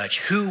judge,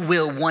 who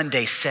will one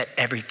day set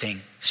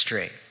everything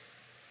straight.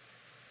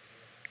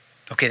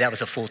 Okay, that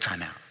was a full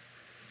timeout.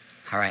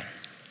 All right.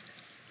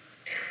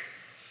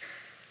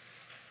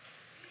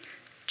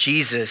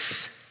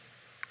 Jesus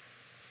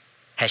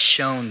has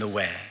shown the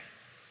way.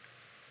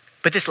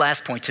 But this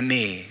last point to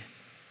me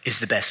is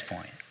the best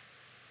point.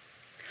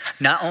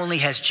 Not only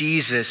has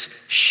Jesus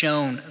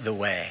shown the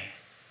way,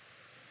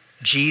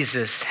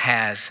 Jesus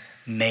has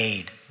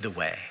made the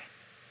way.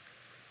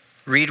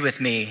 Read with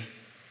me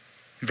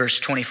verse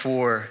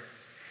 24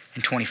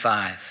 and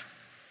 25.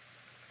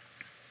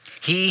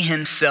 He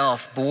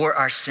himself bore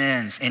our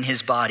sins in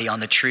his body on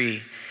the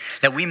tree,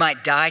 that we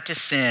might die to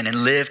sin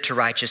and live to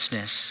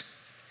righteousness.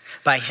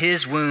 By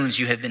his wounds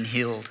you have been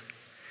healed.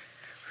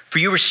 For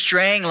you were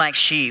straying like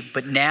sheep,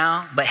 but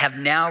have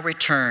now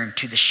returned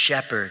to the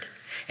shepherd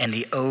and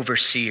the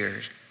overseer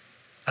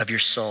of your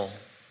soul.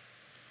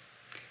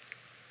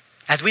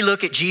 As we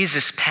look at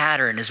Jesus'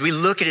 pattern, as we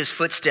look at his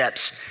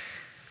footsteps,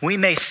 we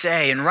may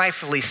say, and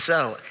rightfully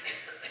so,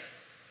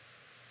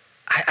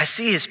 I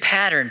see his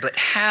pattern, but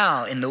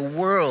how in the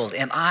world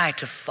am I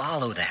to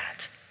follow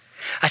that?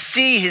 I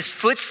see his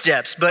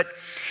footsteps, but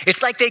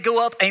it's like they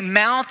go up a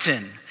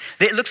mountain.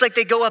 It looks like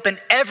they go up an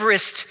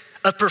Everest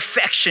of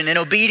perfection and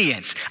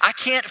obedience. I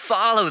can't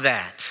follow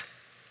that.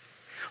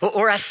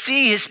 Or I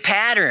see his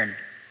pattern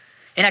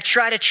and I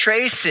try to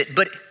trace it,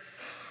 but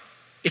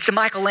it's a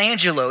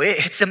Michelangelo.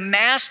 It's a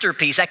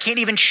masterpiece. I can't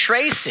even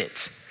trace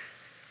it.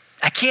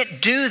 I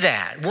can't do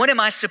that. What am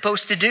I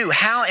supposed to do?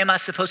 How am I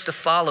supposed to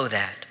follow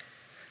that?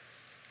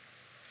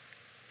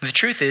 The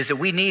truth is that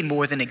we need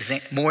more than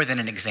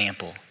an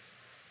example.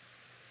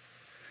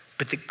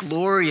 But the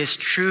glorious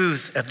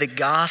truth of the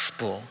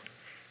gospel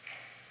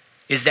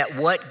is that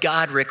what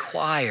God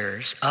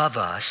requires of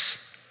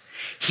us,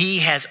 he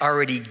has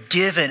already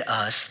given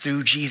us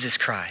through Jesus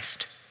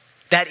Christ.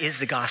 That is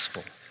the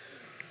gospel.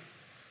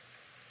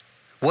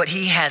 What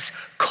he has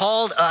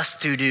called us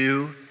to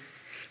do,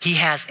 he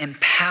has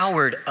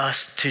empowered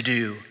us to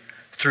do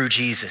through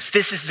Jesus.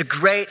 This is the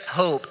great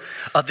hope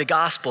of the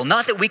gospel.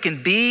 Not that we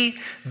can be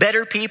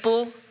better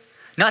people,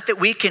 not that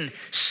we can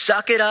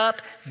suck it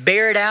up,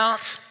 bear it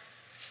out,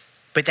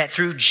 but that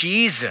through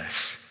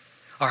Jesus,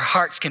 our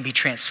hearts can be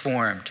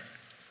transformed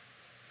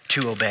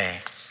to obey.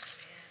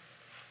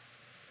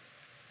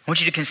 I want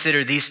you to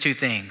consider these two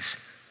things.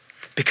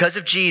 Because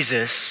of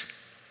Jesus,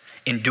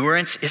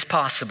 endurance is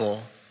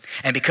possible,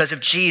 and because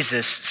of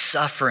Jesus,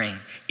 suffering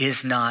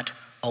is not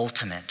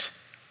ultimate.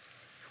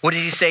 What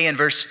does he say in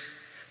verse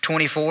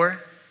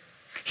 24?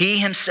 He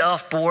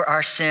himself bore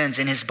our sins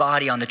in his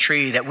body on the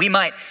tree, that we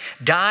might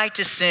die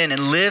to sin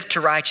and live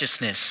to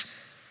righteousness.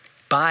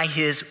 By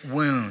his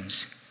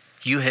wounds,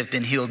 you have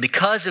been healed.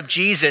 Because of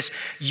Jesus,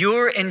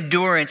 your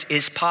endurance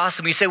is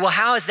possible. You say, well,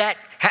 how is that?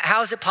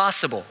 How is it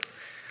possible?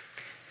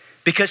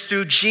 Because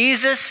through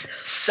Jesus'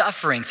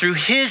 suffering, through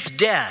his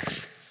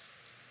death,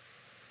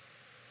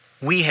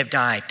 we have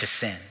died to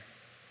sin.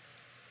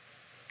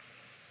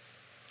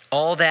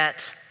 All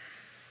that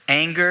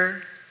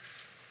anger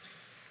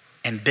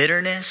and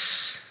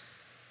bitterness,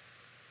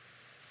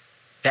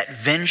 that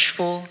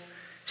vengeful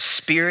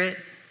spirit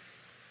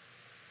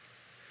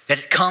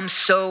that comes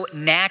so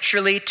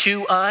naturally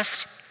to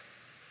us,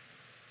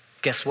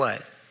 guess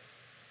what?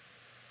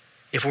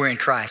 If we're in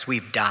Christ,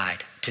 we've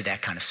died to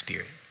that kind of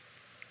spirit.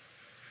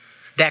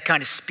 That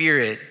kind of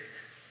spirit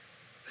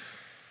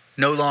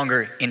no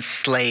longer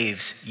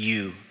enslaves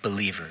you,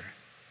 believer.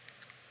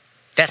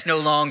 That's no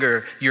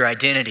longer your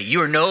identity.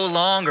 You are no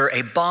longer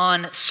a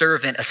bond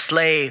servant, a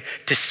slave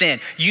to sin.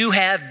 You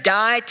have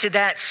died to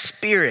that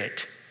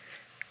spirit.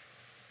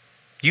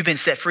 You've been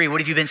set free.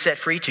 What have you been set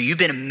free to? You've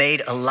been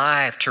made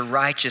alive to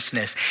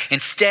righteousness.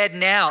 Instead,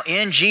 now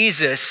in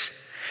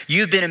Jesus,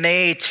 you've been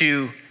made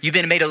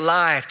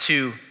alive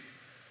to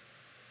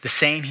the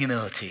same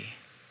humility,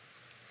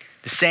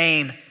 the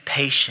same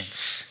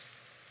patience,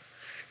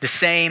 the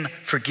same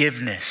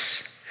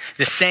forgiveness,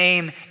 the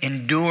same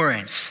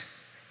endurance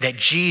that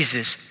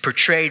Jesus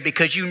portrayed,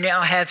 because you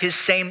now have his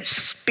same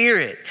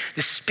spirit.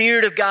 The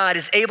Spirit of God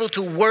is able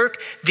to work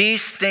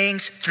these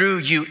things through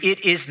you.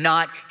 It is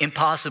not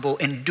impossible.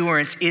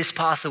 Endurance is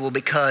possible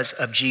because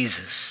of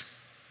Jesus.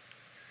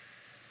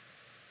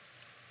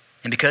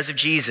 And because of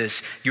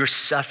Jesus, your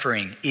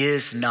suffering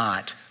is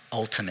not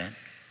ultimate.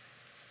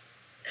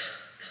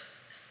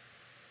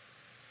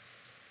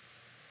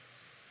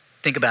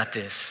 Think about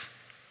this.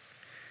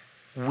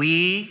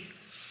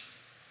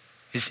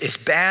 As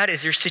bad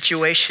as your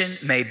situation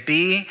may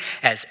be,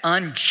 as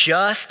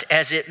unjust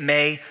as it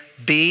may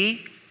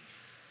be,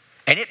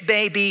 and it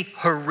may be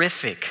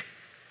horrific,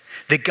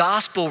 the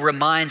gospel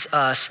reminds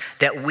us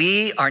that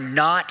we are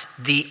not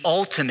the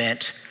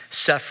ultimate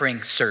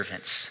suffering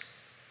servants.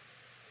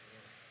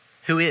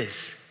 Who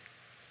is?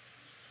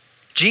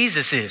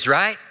 Jesus is,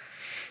 right?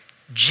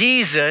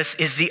 Jesus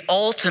is the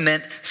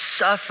ultimate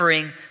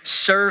suffering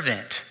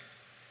servant.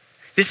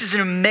 This is an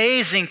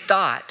amazing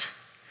thought.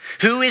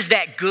 Who is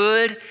that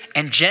good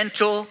and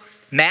gentle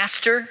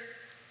master?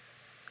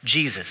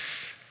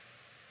 Jesus.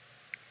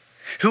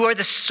 Who are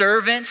the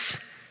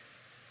servants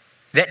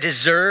that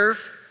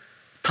deserve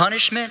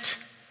punishment?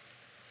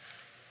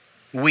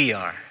 We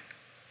are.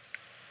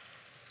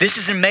 This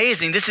is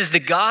amazing. This is the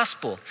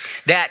gospel,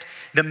 that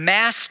the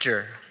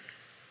master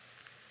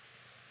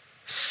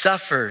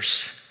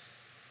suffers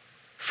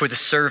for the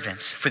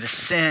servants, for the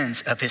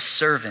sins of his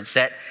servants,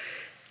 that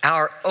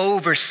our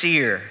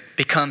overseer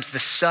becomes the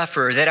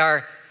sufferer, that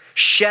our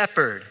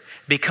shepherd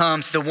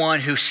becomes the one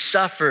who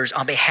suffers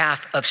on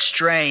behalf of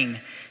straying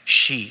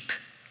sheep.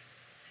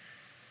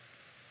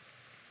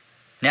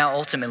 Now,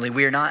 ultimately,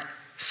 we are not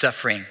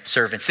suffering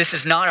servants. This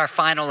is not our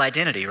final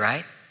identity,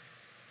 right?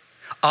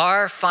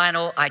 Our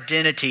final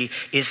identity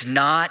is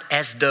not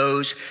as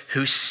those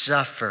who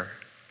suffer.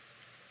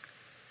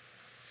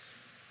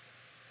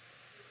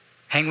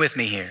 Hang with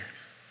me here.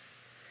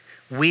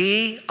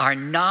 We are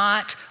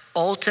not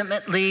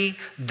ultimately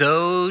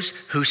those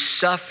who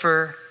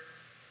suffer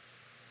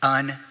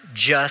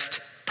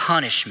unjust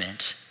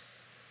punishment.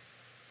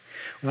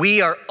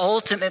 We are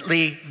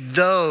ultimately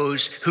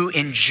those who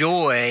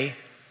enjoy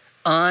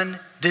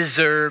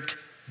undeserved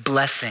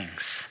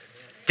blessings.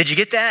 Did you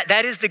get that?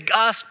 That is the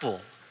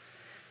gospel.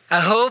 I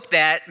hope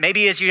that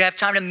maybe as you have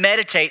time to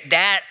meditate,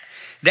 that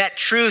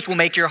truth will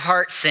make your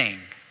heart sing.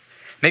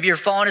 Maybe you're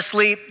falling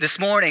asleep this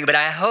morning, but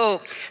I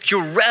hope that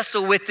you'll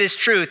wrestle with this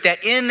truth,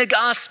 that in the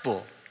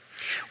gospel,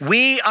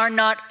 we are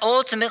not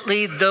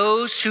ultimately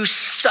those who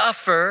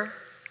suffer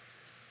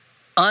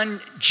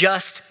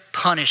unjust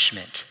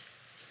punishment.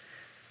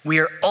 We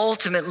are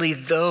ultimately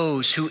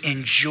those who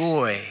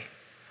enjoy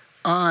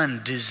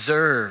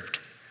undeserved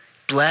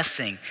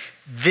blessing.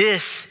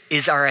 This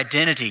is our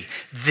identity.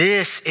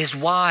 This is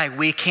why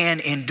we can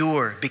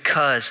endure,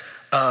 because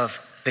of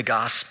the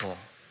gospel.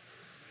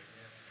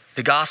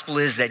 The gospel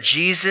is that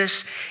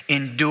Jesus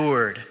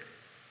endured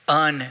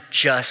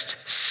unjust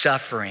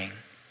suffering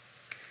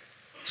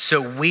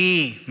so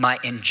we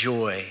might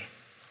enjoy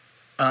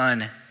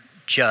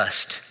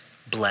unjust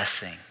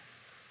blessing.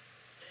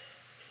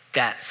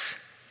 That's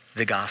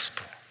the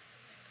gospel.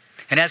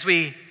 And as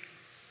we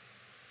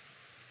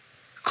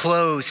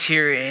close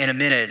here in a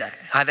minute,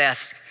 I've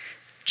asked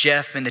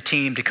Jeff and the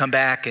team to come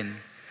back and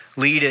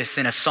lead us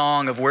in a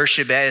song of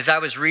worship. As I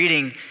was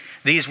reading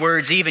these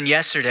words even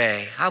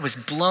yesterday, I was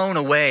blown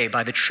away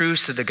by the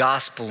truths of the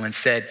gospel and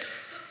said,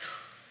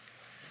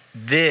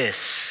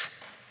 this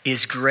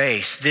is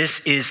grace. This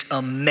is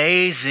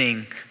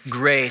amazing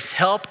grace.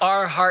 Help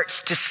our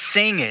hearts to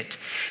sing it,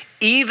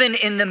 even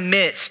in the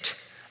midst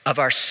of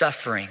our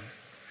suffering,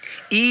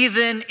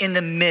 even in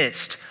the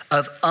midst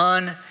of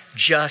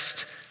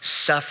unjust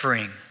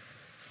suffering.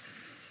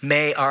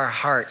 May our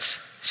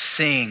hearts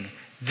sing,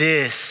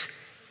 this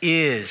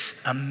is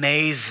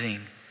amazing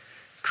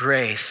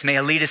grace. May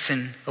I lead us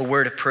in a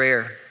word of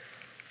prayer.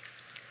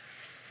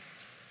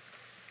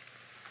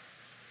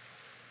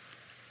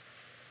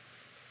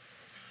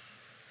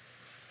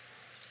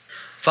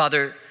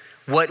 Father,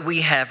 what we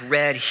have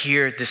read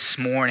here this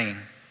morning,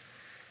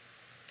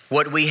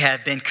 what we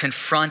have been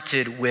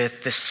confronted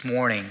with this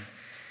morning,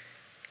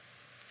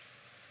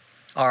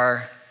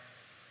 are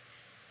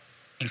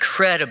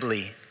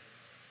incredibly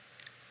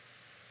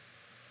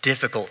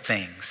difficult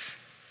things.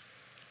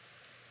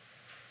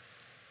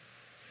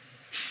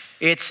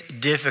 It's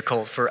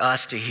difficult for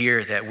us to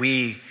hear that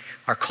we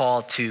are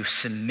called to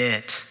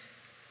submit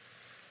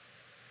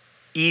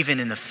even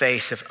in the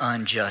face of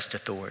unjust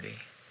authority.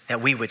 That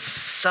we would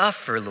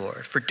suffer,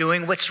 Lord, for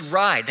doing what's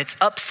right, that's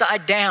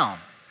upside down.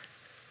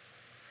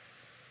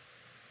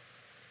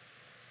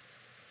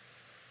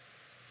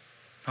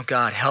 Oh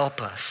God,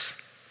 help us.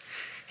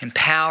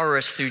 Empower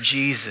us through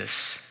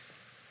Jesus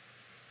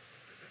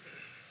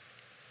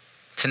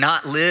to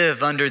not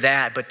live under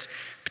that, but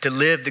to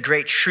live the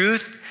great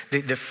truth,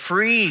 the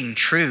freeing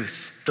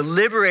truth, the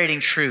liberating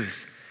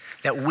truth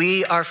that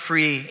we are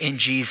free in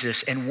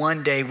Jesus and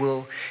one day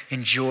we'll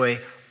enjoy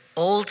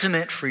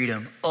ultimate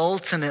freedom,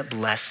 ultimate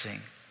blessing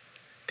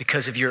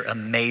because of your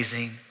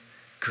amazing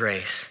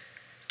grace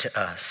to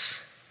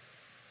us.